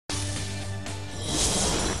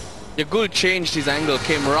Gul changed his angle,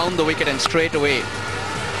 came around the wicket and straight away.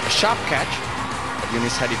 A sharp catch, but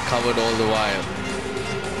Yunis had it covered all the while.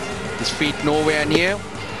 His feet nowhere near,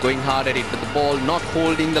 going hard at it, but the ball not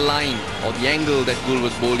holding the line or the angle that Gul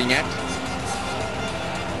was bowling at.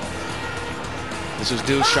 This was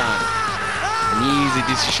Dilshan. An easy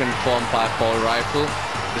decision for umpire Paul Rifle.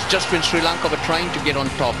 It's just when Sri Lanka were trying to get on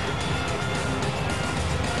top.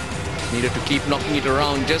 Needed to keep knocking it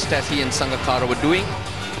around just as he and Sangakkara were doing.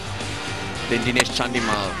 Then Dinesh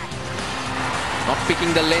Chandimal not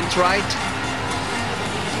picking the length right.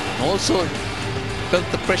 Also felt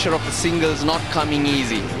the pressure of the singles not coming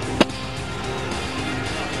easy.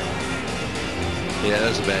 Yeah, that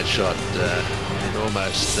was a bad shot. It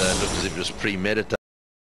almost looked as if it was premeditated.